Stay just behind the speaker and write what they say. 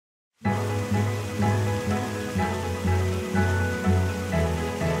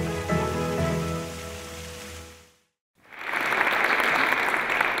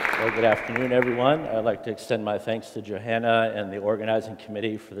Good afternoon, everyone. I'd like to extend my thanks to Johanna and the organizing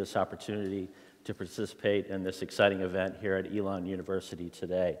committee for this opportunity to participate in this exciting event here at Elon University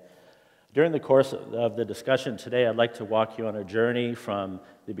today. During the course of the discussion today, I'd like to walk you on a journey from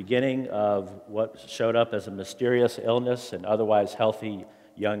the beginning of what showed up as a mysterious illness in otherwise healthy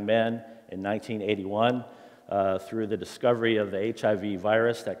young men in 1981 through the discovery of the HIV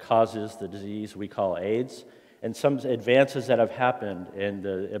virus that causes the disease we call AIDS, and some advances that have happened in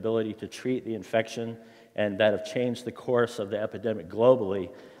the ability to treat the infection and that have changed the course of the epidemic globally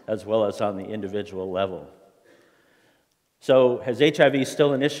as well as on the individual level. So, is HIV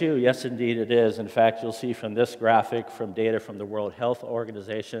still an issue? Yes, indeed it is. In fact, you'll see from this graphic from data from the World Health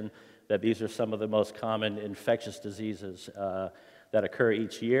Organization that these are some of the most common infectious diseases that occur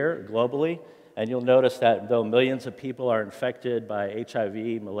each year globally. And you'll notice that though millions of people are infected by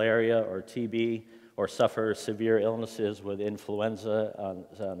HIV, malaria, or TB, or suffer severe illnesses with influenza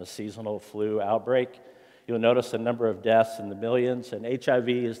on a seasonal flu outbreak, you'll notice the number of deaths in the millions, and HIV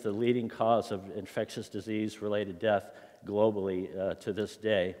is the leading cause of infectious disease-related death globally to this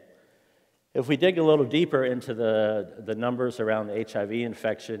day. If we dig a little deeper into the numbers around the HIV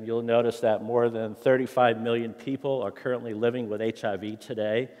infection, you'll notice that more than 35 million people are currently living with HIV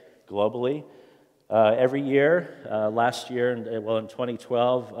today globally. Every year, last year, in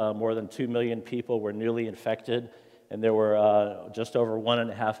 2012, more than 2 million people were newly infected, and there were just over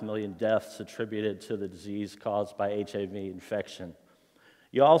 1.5 million deaths attributed to the disease caused by HIV infection.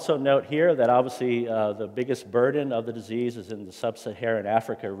 You also note here that obviously the biggest burden of the disease is in the sub-Saharan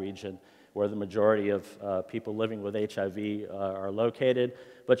Africa region, where the majority of people living with HIV are located.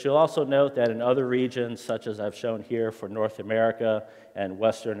 But you'll also note that in other regions, such as I've shown here for North America and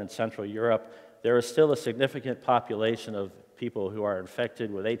Western and Central Europe, there is still a significant population of people who are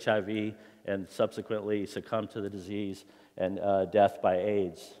infected with HIV and subsequently succumb to the disease and death by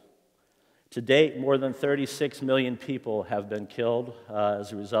AIDS. To date, more than 36 million people have been killed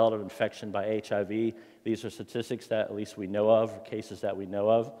as a result of infection by HIV. These are statistics that at least we know of, cases that we know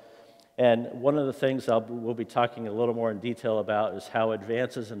of. And one of the things we'll be talking a little more in detail about is how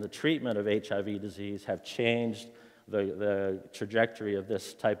advances in the treatment of HIV disease have changed the trajectory of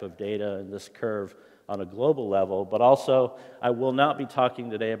this type of data and this curve on a global level. But also, I will not be talking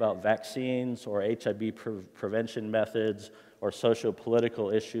today about vaccines or HIV prevention methods or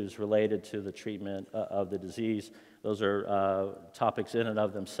socio-political issues related to the treatment of the disease. Those are topics in and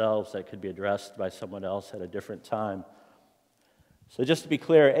of themselves that could be addressed by someone else at a different time. So just to be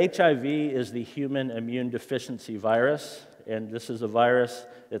clear, HIV is the human immune deficiency virus, and this is a virus,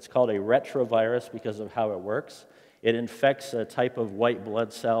 it's called a retrovirus because of how it works. It infects a type of white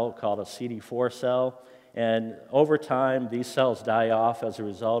blood cell called a CD4 cell, and over time, these cells die off as a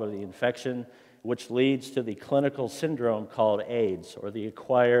result of the infection, which leads to the clinical syndrome called AIDS, or the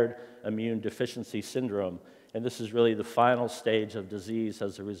acquired immune deficiency syndrome. And this is really the final stage of disease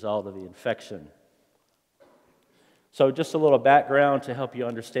as a result of the infection. So just a little background to help you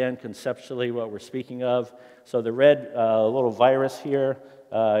understand conceptually what we're speaking of. So the red little virus here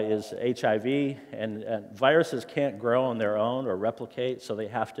is HIV, and viruses can't grow on their own or replicate, so they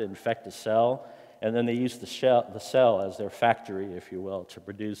have to infect a cell, and then they use the cell as their factory, if you will, to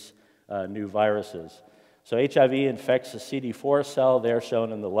produce new viruses. So HIV infects a CD4 cell, there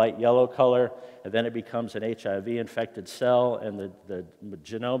shown in the light yellow color, and then it becomes an HIV-infected cell, and the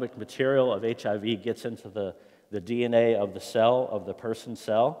genomic material of HIV gets into the DNA of the cell, of the person's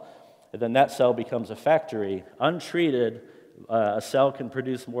cell, and then that cell becomes a factory. Untreated, a cell can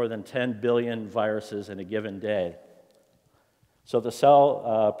produce more than 10 billion viruses in a given day. So the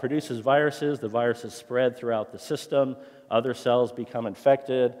cell produces viruses, the viruses spread throughout the system, other cells become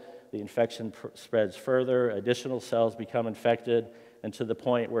infected, the infection spreads further, additional cells become infected, and to the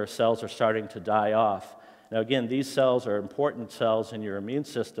point where cells are starting to die off. Now again, these cells are important cells in your immune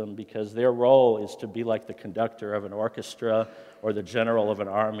system because their role is to be like the conductor of an orchestra or the general of an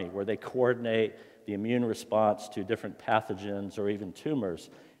army, where they coordinate the immune response to different pathogens or even tumors.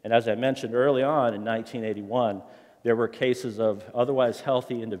 And as I mentioned early on in 1981, there were cases of otherwise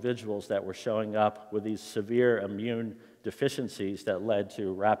healthy individuals that were showing up with these severe immune deficiencies that led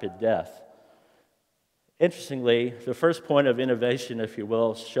to rapid death. Interestingly, the first point of innovation, if you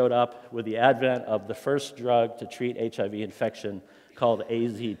will, showed up with the advent of the first drug to treat HIV infection called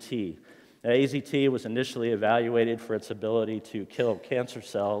AZT. Now, AZT was initially evaluated for its ability to kill cancer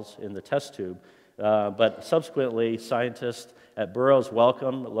cells in the test tube, but subsequently, scientists at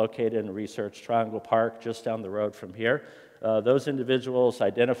GlaxoWellcome, located in Research Triangle Park, just down the road from here, those individuals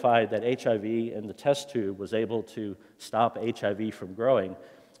identified that HIV in the test tube was able to stop HIV from growing.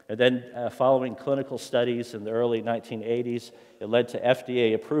 And then following clinical studies in the early 1980s, it led to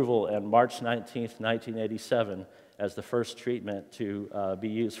FDA approval on March 19, 1987, as the first treatment to be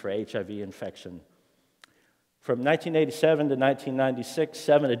used for HIV infection. From 1987 to 1996,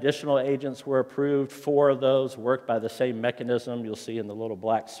 7 additional agents were approved. 4 of those worked by the same mechanism you'll see in the little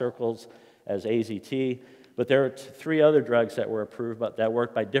black circles as AZT. But there are 3 other drugs that were approved but that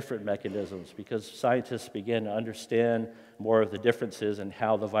worked by different mechanisms because scientists began to understand more of the differences in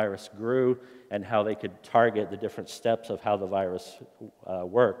how the virus grew and how they could target the different steps of how the virus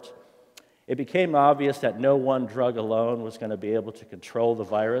worked. It became obvious that no one drug alone was going to be able to control the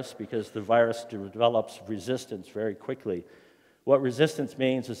virus because the virus develops resistance very quickly. What resistance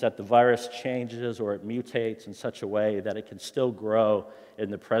means is that the virus changes or it mutates in such a way that it can still grow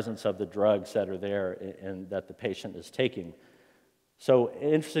in the presence of the drugs that are there and that the patient is taking. So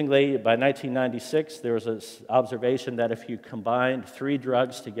interestingly, by 1996, there was an observation that if you combined 3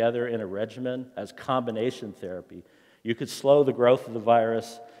 drugs together in a regimen as combination therapy, you could slow the growth of the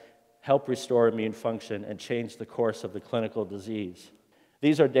virus, help restore immune function, and change the course of the clinical disease.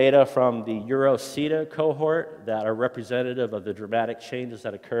 These are data from the EuroCETA cohort that are representative of the dramatic changes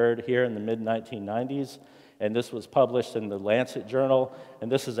that occurred here in the mid-1990s, and this was published in the Lancet Journal,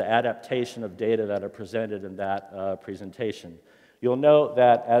 and this is an adaptation of data that are presented in that presentation. You'll note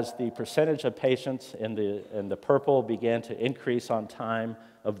that as the percentage of patients in the purple began to increase on time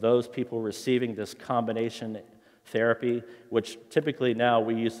of those people receiving this combination therapy, which typically now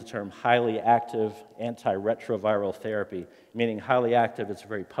we use the term highly active antiretroviral therapy, meaning highly active, it's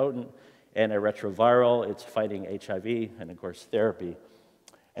very potent, antiretroviral, it's fighting HIV, and of course therapy.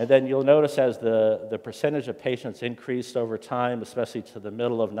 And then you'll notice as the percentage of patients increased over time, especially to the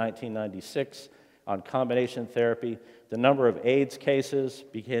middle of 1996 on combination therapy, the number of AIDS cases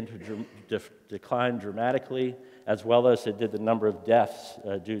began to decline dramatically, as well as it did the number of deaths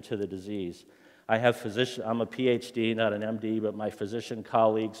due to the disease. I'm a PhD, not an MD, but my physician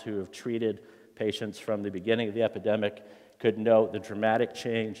colleagues who have treated patients from the beginning of the epidemic could note the dramatic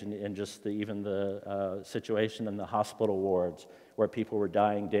change in just even the situation in the hospital wards where people were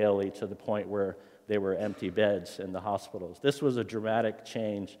dying daily to the point where they were empty beds in the hospitals. This was a dramatic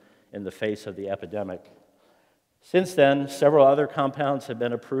change in the face of the epidemic. Since then, several other compounds have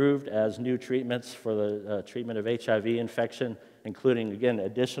been approved as new treatments for the treatment of HIV infection, including, again,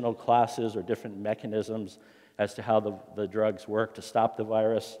 additional classes or different mechanisms as to how the drugs work to stop the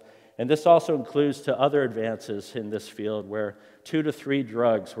virus. And this also includes to other advances in this field where 2 to 3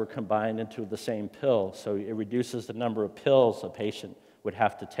 drugs were combined into the same pill, so it reduces the number of pills a patient would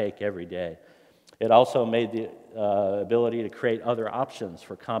have to take every day. It also made the ability to create other options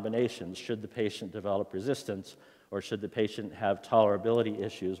for combinations should the patient develop resistance or should the patient have tolerability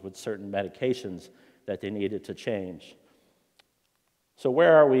issues with certain medications that they needed to change. So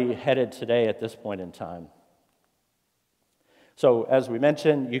where are we headed today at this point in time? So as we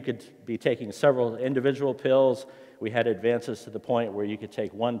mentioned, you could be taking several individual pills. We had advances to the point where you could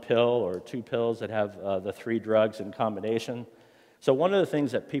take 1 pill or 2 pills that have the 3 drugs in combination. So one of the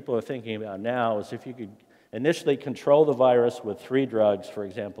things that people are thinking about now is if you could initially control the virus with 3 drugs, for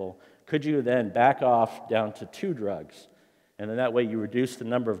example, could you then back off down to 2 drugs? And then that way you reduce the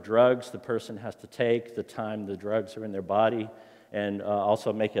number of drugs the person has to take, the time the drugs are in their body, and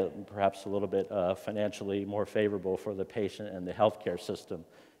also make it perhaps a little bit financially more favorable for the patient and the healthcare system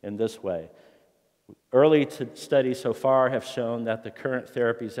in this way. Early studies so far have shown that the current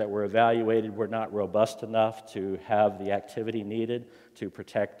therapies that were evaluated were not robust enough to have the activity needed to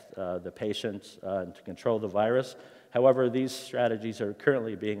protect the patients and to control the virus. However, these strategies are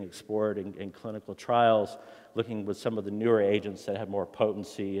currently being explored in clinical trials, looking with some of the newer agents that have more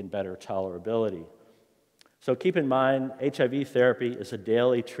potency and better tolerability. So keep in mind, HIV therapy is a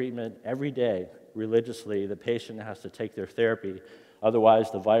daily treatment every day. Religiously, the patient has to take their therapy.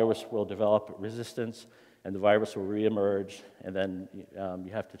 Otherwise, the virus will develop resistance, and the virus will reemerge, and then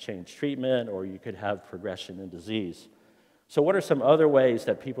you have to change treatment, or you could have progression in disease. So what are some other ways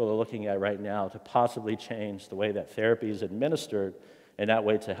that people are looking at right now to possibly change the way that therapy is administered, and that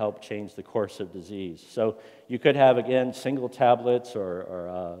way to help change the course of disease? So you could have, again, single tablets or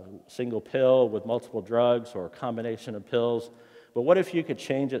a single pill with multiple drugs or a combination of pills. But what if you could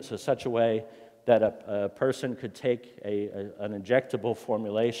change it to such a way that a person could take an injectable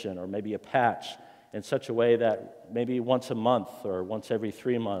formulation or maybe a patch in such a way that maybe once a month or once every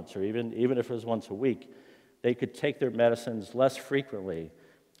 3 months or even if it was once a week, they could take their medicines less frequently.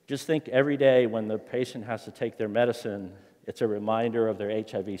 Just think every day when the patient has to take their medicine, it's a reminder of their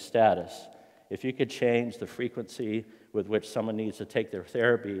HIV status. If you could change the frequency with which someone needs to take their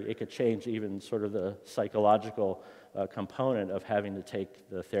therapy, it could change even sort of the psychological component of having to take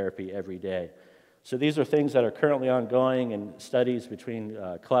the therapy every day. So these are things that are currently ongoing in studies between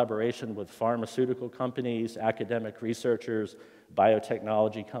collaboration with pharmaceutical companies, academic researchers,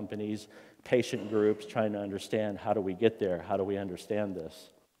 biotechnology companies, patient groups, trying to understand how do we get there, how do we understand this.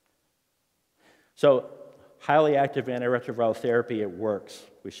 So highly active antiretroviral therapy, it works.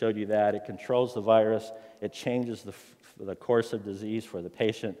 We showed you that. It controls the virus. It changes the course of disease for the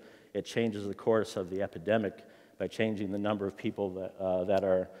patient. It changes the course of the epidemic by changing the number of people that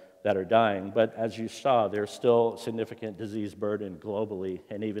are dying. But as you saw, there's still significant disease burden globally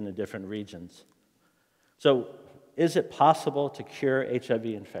and even in different regions. So is it possible to cure HIV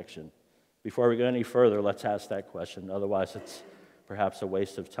infection? Before we go any further, let's ask that question. Otherwise, it's perhaps a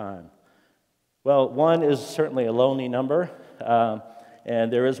waste of time. Well, one is certainly a lonely number,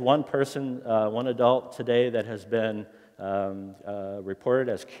 and there is one person, one adult today that has been reported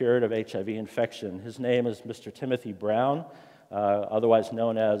as cured of HIV infection. His name is Mr. Timothy Brown, otherwise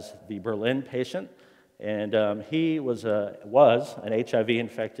known as the Berlin patient, and he was an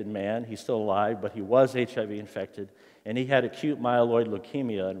HIV-infected man. He's still alive, but he was HIV-infected, and he had acute myeloid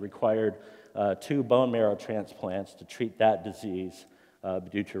leukemia and required 2 bone marrow transplants to treat that disease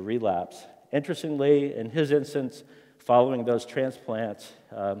due to relapse. Interestingly, in his instance, following those transplants,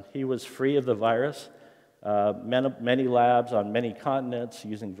 he was free of the virus. Many labs on many continents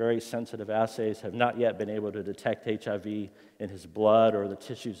using very sensitive assays have not yet been able to detect HIV in his blood or the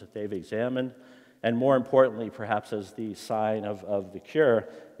tissues that they've examined. And more importantly, perhaps as the sign of the cure,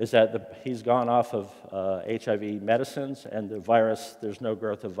 is that he's gone off of HIV medicines, and the virus, there's no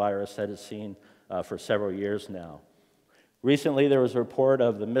growth of virus that is seen for several years now. Recently, there was a report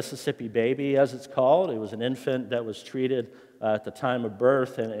of the Mississippi baby, as it's called. It was an infant that was treated at the time of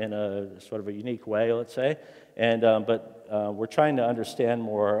birth in a sort of a unique way, let's say. But we're trying to understand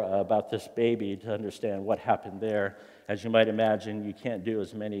more about this baby to understand what happened there. As you might imagine, you can't do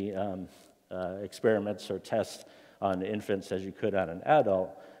as many experiments or tests on infants as you could on an adult.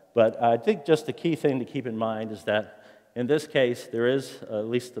 But I think just the key thing to keep in mind is that in this case, there is at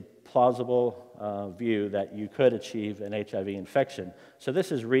least the plausible view that you could achieve an HIV infection. So this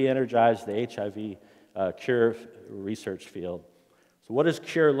has re-energized the HIV cure research field. So what does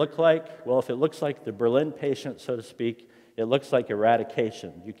cure look like? Well, if it looks like the Berlin patient, so to speak, it looks like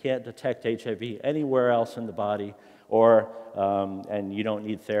eradication. You can't detect HIV anywhere else in the body, and you don't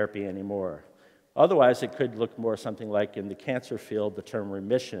need therapy anymore. Otherwise, it could look more something like in the cancer field, the term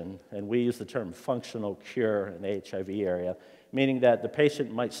remission, and we use the term functional cure in the HIV area, meaning that the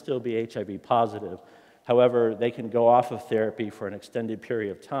patient might still be HIV positive. However, they can go off of therapy for an extended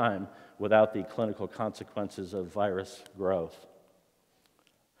period of time without the clinical consequences of virus growth.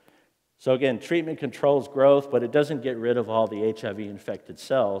 So again, treatment controls growth, but it doesn't get rid of all the HIV-infected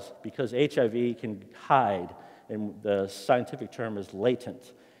cells because HIV can hide, and the scientific term is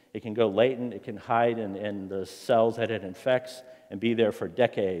latent. It can go latent, it can hide in the cells that it infects and be there for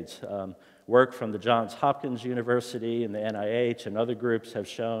decades. Work from the Johns Hopkins University and the NIH and other groups have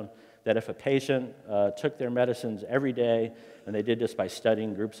shown that if a patient took their medicines every day, and they did this by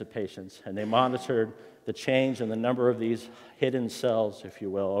studying groups of patients, and they monitored the change in the number of these hidden cells, if you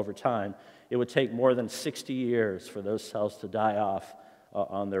will, over time, it would take more than 60 years for those cells to die off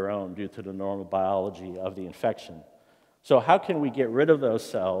on their own due to the normal biology of the infection. So how can we get rid of those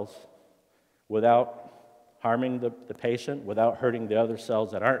cells without harming the patient, without hurting the other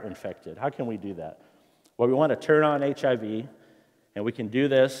cells that aren't infected? How can we do that? Well, we want to turn on HIV, and we can do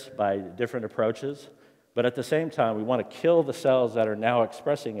this by different approaches, but at the same time, we want to kill the cells that are now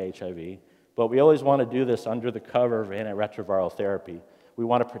expressing HIV, but we always want to do this under the cover of antiretroviral therapy. We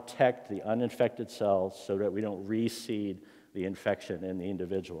want to protect the uninfected cells so that we don't reseed the infection in the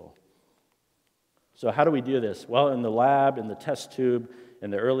individual. So how do we do this? Well, in the lab, in the test tube,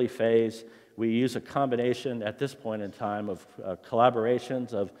 in the early phase, we use a combination at this point in time of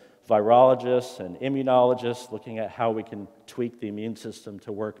collaborations of virologists and immunologists looking at how we can tweak the immune system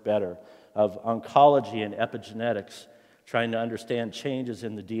to work better, of oncology and epigenetics, trying to understand changes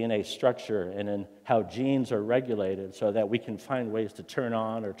in the DNA structure and in how genes are regulated so that we can find ways to turn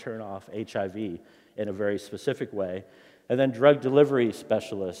on or turn off HIV in a very specific way. And then drug delivery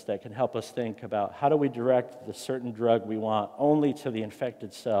specialists that can help us think about how do we direct the certain drug we want only to the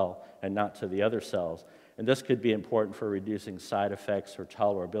infected cell and not to the other cells. And this could be important for reducing side effects or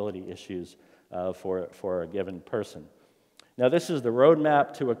tolerability issues for a given person. Now, this is the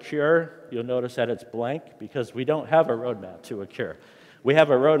roadmap to a cure. You'll notice that it's blank because we don't have a roadmap to a cure. We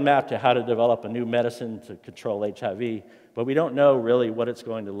have a roadmap to how to develop a new medicine to control HIV, but we don't know really what it's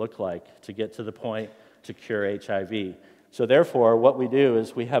going to look like to get to the point to cure HIV. So therefore, what we do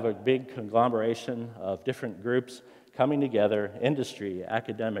is we have a big conglomeration of different groups coming together, industry,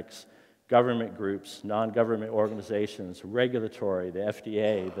 academics, government groups, non-government organizations, regulatory, the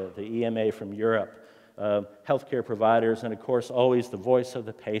FDA, the EMA from Europe, healthcare providers, and of course always the voice of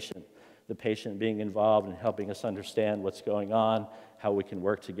the patient being involved in helping us understand what's going on, how we can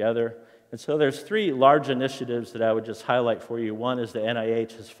work together. And so there's three large initiatives that I would just highlight for you. One is the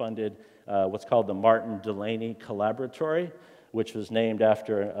NIH has funded what's called the Martin Delaney Collaboratory, which was named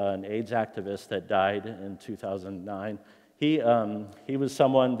after an AIDS activist that died in 2009. He was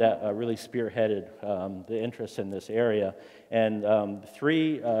someone that really spearheaded the interest in this area. And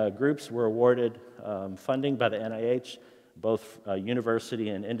three groups were awarded funding by the NIH. Both university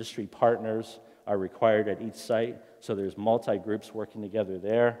and industry partners are required at each site, so there's multi-groups working together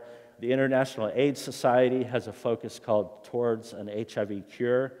there. The International AIDS Society has a focus called Towards an HIV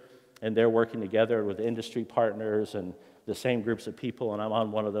Cure, and they're working together with industry partners and the same groups of people, and I'm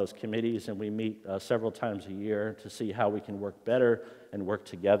on one of those committees, and we meet several times a year to see how we can work better and work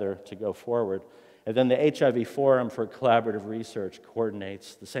together to go forward. And then the HIV Forum for Collaborative Research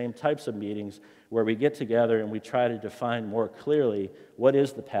coordinates the same types of meetings where we get together and we try to define more clearly what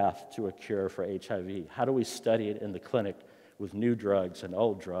is the path to a cure for HIV. How do we study it in the clinic with new drugs and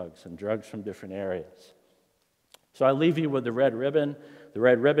old drugs and drugs from different areas? So I leave you with the red ribbon. The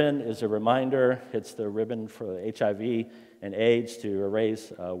red ribbon is a reminder. It's the ribbon for HIV and AIDS to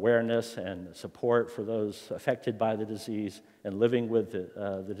raise awareness and support for those affected by the disease and living with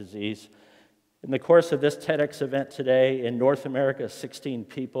the disease. In the course of this TEDx event today, in North America, 16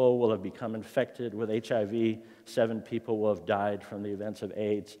 people will have become infected with HIV. 7 people will have died from the events of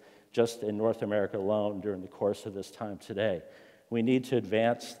AIDS just in North America alone during the course of this time today. We need to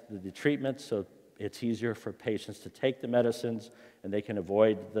advance the treatment so it's easier for patients to take the medicines and they can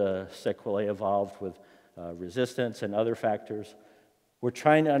avoid the sequelae involved with resistance and other factors. We're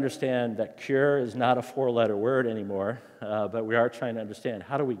trying to understand that cure is not a 4-letter word anymore, but we are trying to understand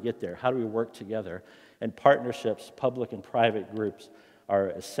how do we get there, how do we work together, and partnerships, public and private groups, are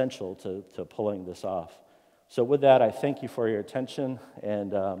essential to pulling this off. So with that, I thank you for your attention,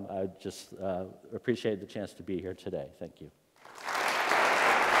 and I just appreciate the chance to be here today. Thank you.